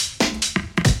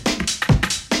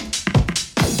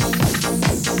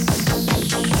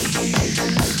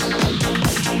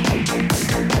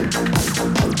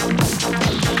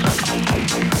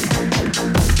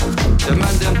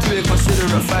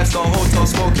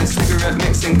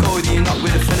mixing codeine up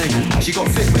with a Finnegan. She got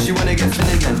thick but she wanna get thin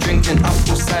again. Drinking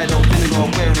apple cider vinegar,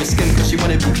 wearing skin cause she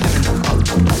wanna be criminal.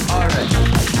 Alright,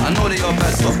 I know that you're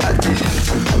bad, stop acting.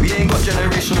 We ain't got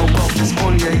generational wealth, it's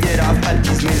only a year that I've had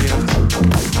these millions.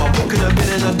 My book could have been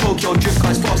in a Tokyo drift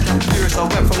car, it's fast and furious. I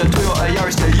went from the Toyota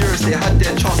Yaris to Urus, they had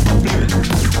their chance but blew it.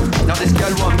 Now this gal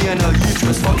want me and her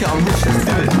uterus, fuck it, I'm rich, let's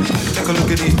do it. Take a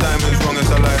look at these diamonds, wrong as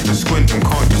I like to squint and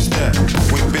can't just stare.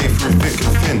 Went babe through thick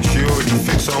and thin, she already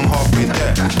fixed so I'm halfway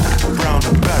there. Brown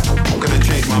and black, gonna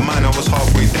change my mind, I was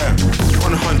halfway there.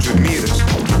 100 meters,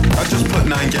 I just put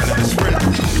 9 gal in a sprint.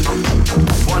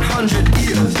 100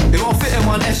 eaters, it won't fit in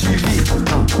one SUV.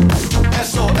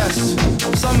 SOS,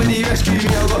 somebody rescue me,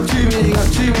 I got too many,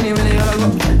 I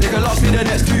got, they can last me the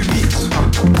next 2 weeks.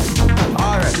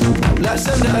 Alright, let's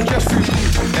send the address through.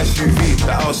 SUV,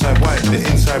 the outside white, the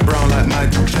inside brown like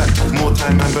Michael Jack. More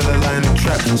time, man, better line and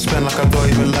track. Spend like I don't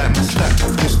even like my stack.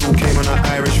 Pistol came on an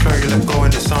Irish ferry, let go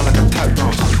and it sound like a tap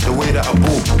dance. The way that I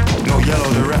bought, no yellow,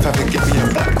 the rap have to get me a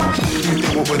black. You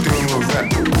think what we're doing with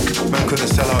rap? Man couldn't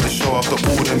sell out the show after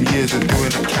all them years of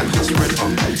doing a cat sprint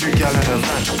up. 2 gal in a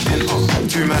van, in up.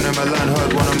 2 man in Milan,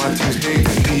 heard one of my teams paid.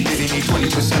 He did he need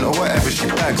 20% or whatever she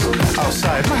bags.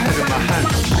 Outside, my head in my hand.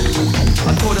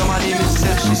 I told her my name is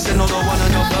Seth, she said no, don't wanna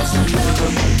know about some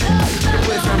children. The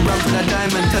boyfriend ran for that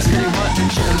diamond test, really want them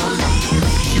children.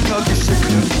 She Turkish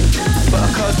Cypriot, but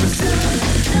her curves Brazilian.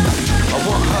 I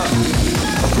want her,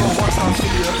 I don't want some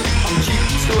video. I'm cheap,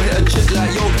 still hit a chick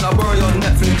like yo, can I borrow your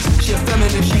Netflix? She a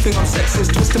feminist, she think I'm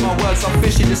sexist, twisting my words, I'm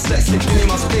fishy dyslexic. Give me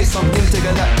my space, I'm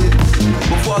intergalactic.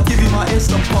 Before I give you my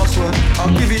Insta password,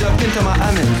 I'll give you the pin to my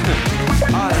Amex.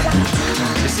 Aye,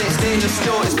 this ain't stainless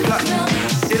steel, it's platinum.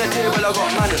 Dinner table I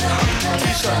got manners,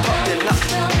 t-shirt tucked in,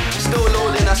 still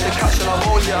loading, that's the caption. I've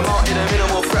only amount in a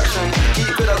minimal fraction.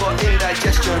 Eat good, I got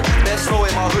indigestion. They're slow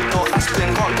in my hood, no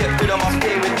aspirin. Can't get rid of my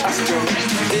pain with aspirin.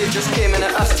 They just came in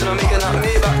an Aston, I'm making that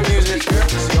Maybach music.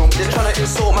 They're trying to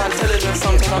insult my intelligence,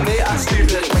 something I may act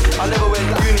stupid. I never went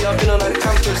uni, I've been on a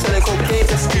campus selling cocaine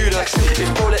to students. If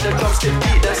bro let the drumstick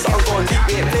beat, then something gon' leak,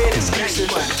 we ain't playing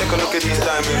excuses. Take a look at these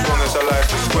diamonds, wrong as I like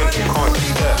to squint and can't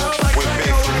just stare. Went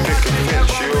babe through thick and thin,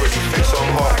 she already fixed so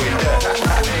I'm halfway there.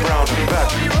 Brown and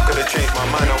black, could have changed my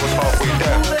mind, I was halfway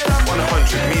there. 100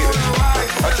 meters,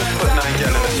 I just put 9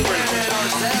 gal in a sprint.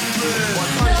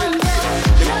 100 meters,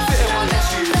 it won't fit in one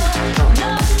SUV.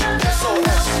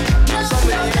 SOS,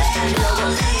 somebody rescue me, I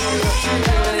got too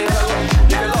many,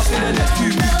 they can last me the next 2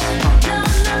 weeks.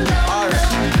 Alright,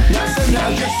 now send that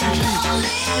address to me.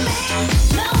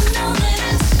 No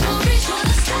limits, we'll reach for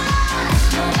the sky.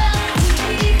 No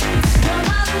bounty, no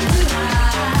mountain too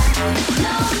high.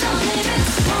 No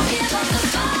limits, won't give up the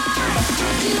fight.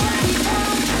 Do what we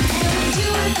want, and we do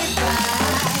it goodbye.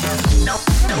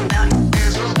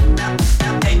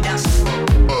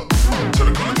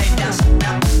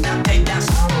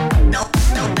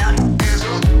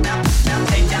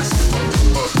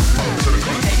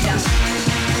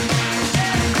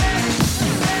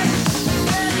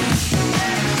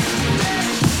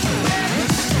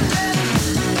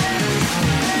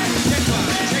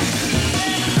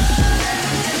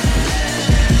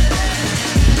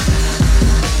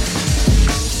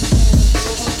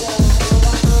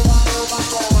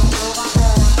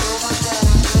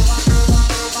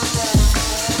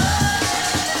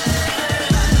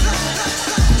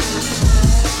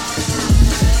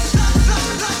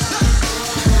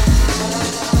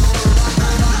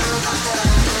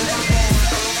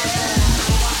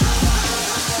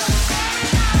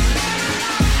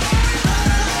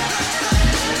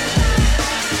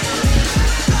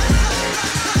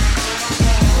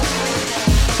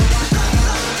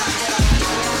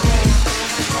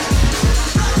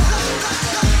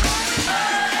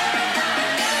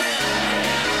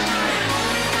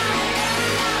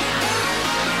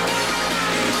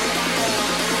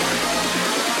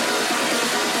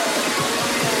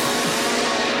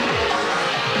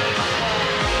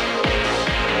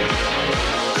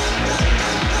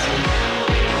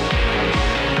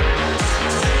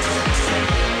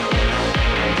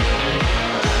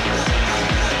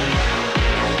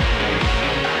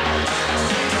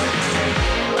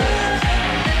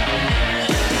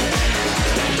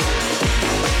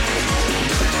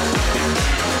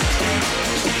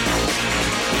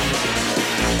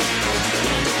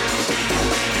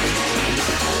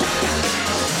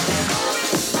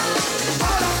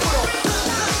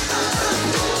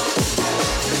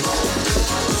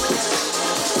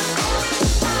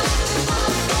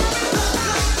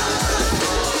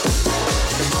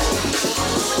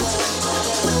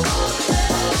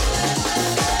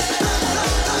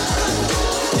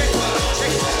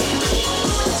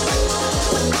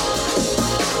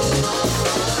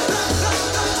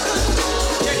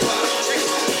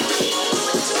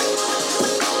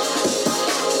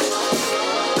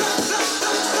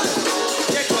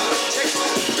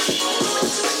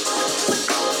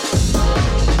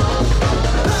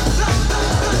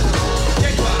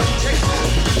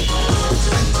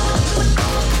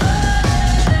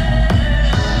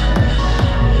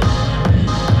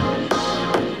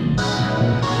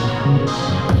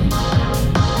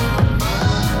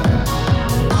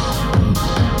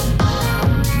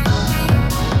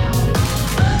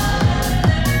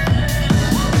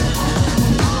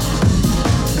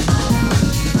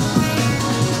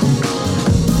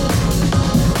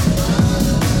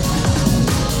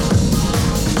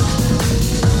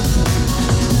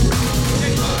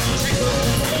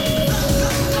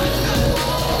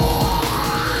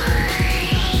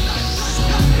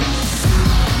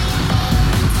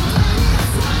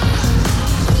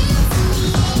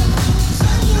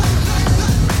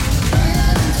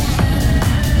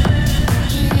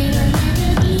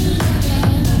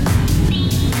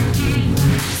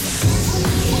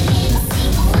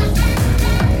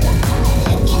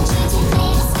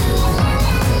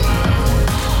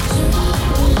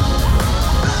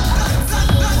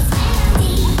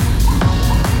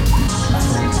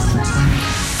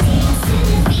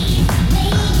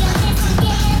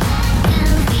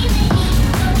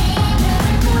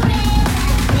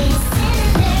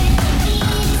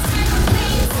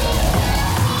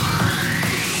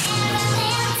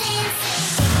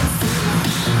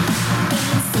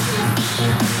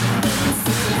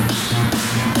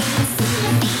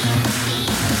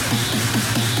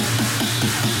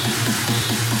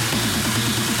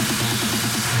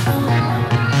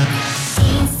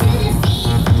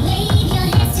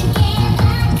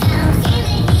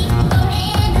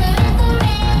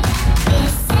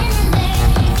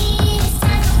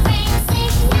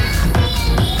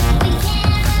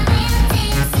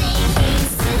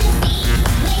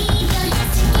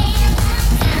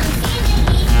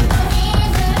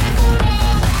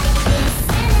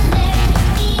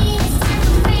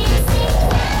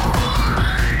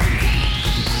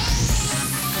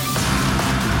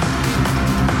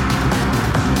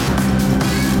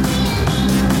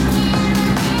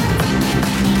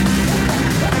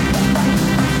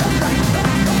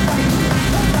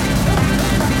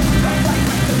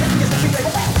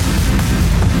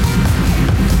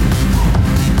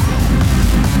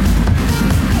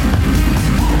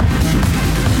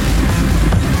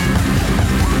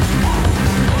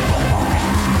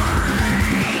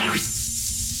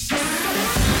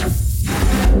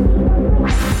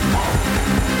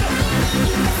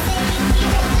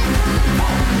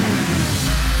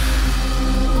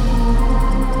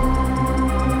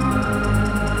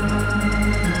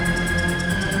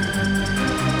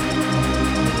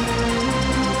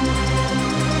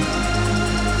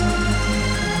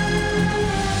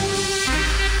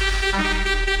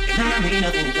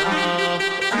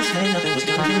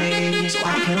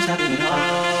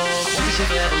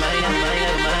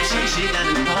 shit down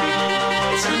in the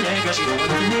mall. Some nerd girl, she the one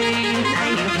for me. I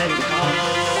ain't even planning to call.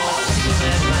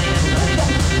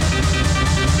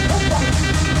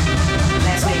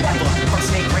 Last name ever,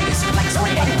 first name greatest. Like a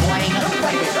spring egg, boy, I ain't nothing to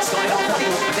play with. Started off funny,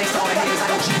 but thanks to all the haters, I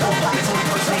don't cheat on pockets on a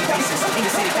first name basis. In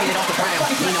the city, faded off the ground.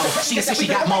 We know, she said she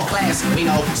got more class. We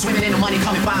know, swimming in the money,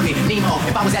 come and find me. Nemo,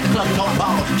 if I was at the club, you know I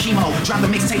ball. Chemo, drop the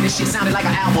mixtape, this shit sounded like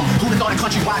an album. Who'da thought a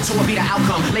countrywide tour would be the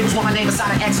outcome? Labels want my name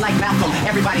beside an X like Malcolm.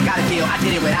 Everybody got a deal, I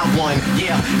did it without one.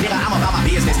 Yeah, nigga, I'm about my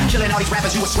business. Killing all these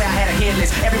rappers, you would swear I had a hit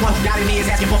list. Everyone who doubted me is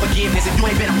asking for forgiveness. If you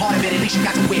ain't been a part of it, at least you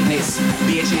got to witness.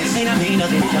 Bitches, ain't I mean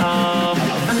nothing at all.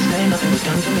 Understand nothing was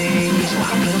done to me, so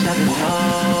I'm close nothing at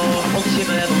all. I want this shit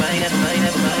forever, mine, never mind,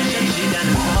 never mind. Shut this shit down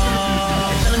in the hall.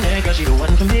 Tell a nerd girl she the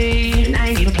one for me, and I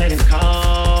ain't even planning to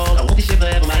call. I want this shit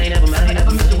forever, mine, never mind,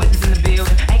 never mind. Mr. Witness in the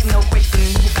building, ain't no question.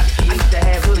 I used to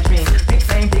have hood dreams, big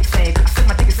fame, big fame. I set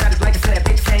my tickets out just like I said that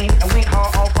big cane. I went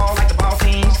hard, all fall like the ball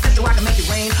teams, just so I can make it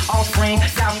rain all spring.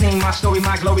 Y'all seen my story,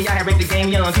 my glory. I had raped the game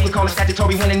young. People call it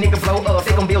statutory when a nigga blow up.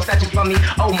 They gon' build statues for me.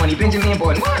 Old money, Benjamin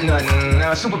Boy, what nothing.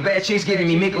 Super bad chicks giving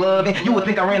me McLovin'. You would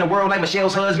think I ran the world like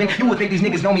Michelle's husband. You would think these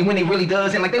niggas know me when they really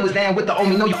doesn't. Like they was down with the old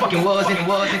me. No, you fucking wasn't.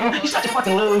 You such a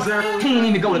fucking loser. He ain't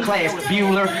even go to class.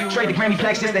 Bueller. Trade the Grammy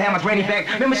plaques just to have my granny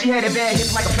back. Remember she had that bad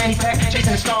hips like a fanny pack.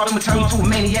 Chasing the stardom would turn you to a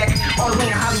maniac. All the way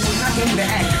in Hollywood, I can't even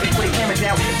act. They put the cameras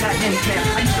out with the goddamn snap.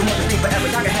 I used to want to think forever.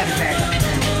 Y'all can have it back.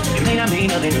 You think I mean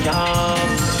nothing to y'all.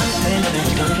 Understand nothing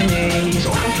was done for me, so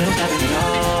I'm close nothing to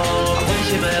y'all. I want this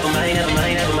shit forever, mine, never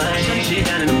mind, never mind. Shut this shit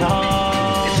down in the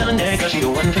mall. It's telling nerd girl she the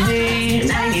one for me,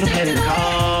 and I ain't even planning to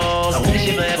call. I want this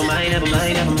shit forever, mine, never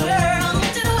mind, never mind.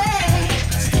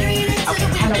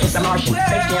 I know it's a Martian,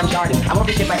 Space Jam Jordan. I want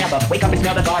this shit forever, wake up and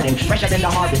smell the garden. Fresher than the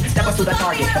harvest, step up to the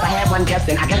target. If I had one guess,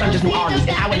 then I guess I'm just New Orleans.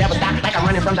 And I would never stop, like I'm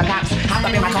running from the cops. Hopped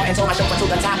up in my car and told my chauffeur to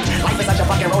the top. Life is such a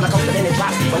fucking roller coaster, then it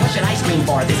drops. But what should I scream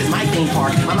for? This is my theme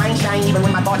park. My mind shine even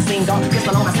when my thoughts seem dark.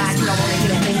 Pistol on my side, you don't wanna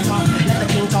hear the king talk. Let the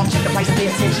king talk, check the price and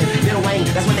pay attention. Lil Wayne,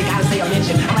 that's what they gotta say or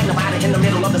mention. I'm like Nevada in the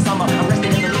middle of the summer. I'm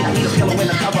resting in the lead, I need a pillow in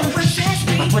the cover.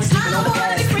 My foot sleeping on the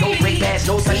gas, no break pads,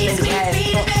 no such thing as gas.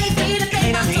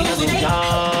 Ain't I mean nothing to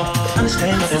y'all.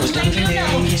 Understand nothing was done to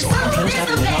me, so I'm close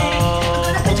nothing to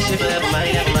y'all. I want this shit forever,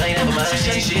 mine, never mind, never mind.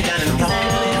 Shut this shit down in the mall.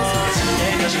 It's a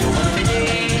day, girl, she the one for me,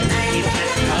 and I ain't even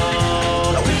planning to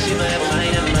call. I want this shit forever,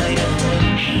 mine, never mind, never mind.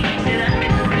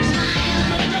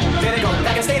 There they go,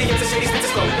 back in stadiums, the shady spits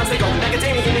is slow. Once they go,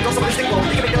 Macadamia, and they go, so it's stick low.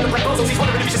 They can make down the black bozos, he's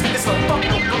wondering if he should spit this slow. Fuck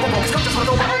no, go, cause coach just wanna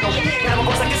go where I go. He ain't got a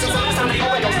voice like this since the last time that he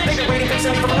overdosed. They've been waiting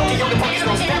patiently for Pinocchio, the punk is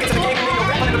gross. Back into the game, and ain't no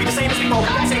rap, but it'll be the same as before.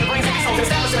 Same brains and souls,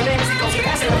 establishing the name as he goes.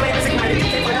 Passing the flame is ignited, you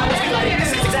can't put out what's relighted. This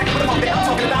is exactly what the fuck that I'm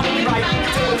talking about when we ride. You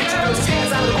tell me what you feelings, you stand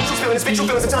inside of the true feelings, bitch, true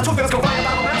feelings, and true feelings go right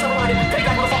about my mouth, I'm reminded. Pay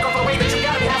back, motherfucker, for the way that you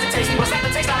got me, how's it taste? You wanna slap the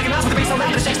taste out of your mouth with the bass so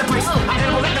loud that it shakes the place. I'm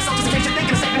animal like the soldiers in case you're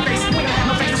thinking of saving face. We don't have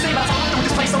no face to say about how I'm through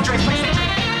this place, so Dre, place.